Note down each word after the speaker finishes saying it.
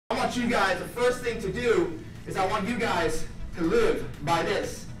want you guys, the first thing to do is I want you guys to live by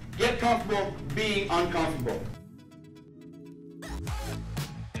this. Get comfortable being uncomfortable.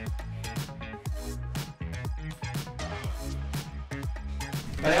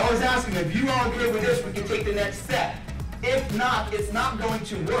 And I always ask them, if you all agree with this, we can take the next step. If not, it's not going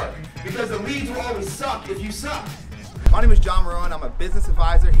to work, because the leads will always suck if you suck. My name is John Marone. I'm a business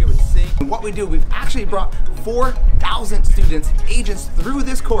advisor here with CINC. And what we do, we've actually brought 4,000 students, agents through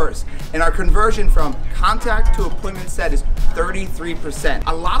this course, and our conversion from contact to appointment set is 33%.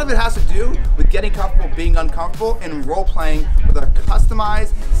 A lot of it has to do with getting comfortable being uncomfortable and role playing with our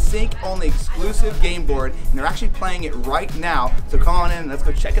customized CINC only exclusive game board, and they're actually playing it right now. So come on in and let's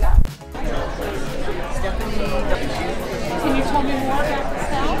go check it out. Can you tell me more about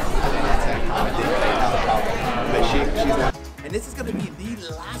the And this is going to be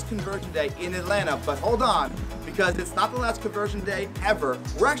the last conversion day in Atlanta, but hold on, because it's not the last conversion day ever.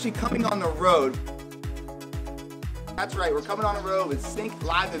 We're actually coming on the road. That's right, we're coming on the road with CINC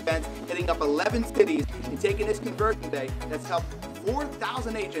live events, hitting up 11 cities and taking this conversion day that's helped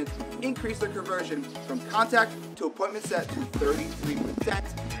 4,000 agents increase their conversion from contact to appointment set to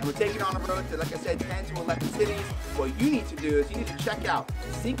 33%. And we're taking on the road to, like I said, 10 to 11 cities. What you need to do is you need to check out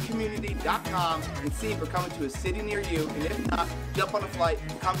cincommunity.com and see if we're coming to a city near you. And if not, jump on a flight,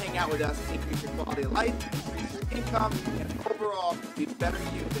 come hang out with us, increase your quality of life, increase your income, and overall be better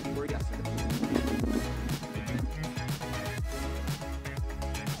you than you were yesterday.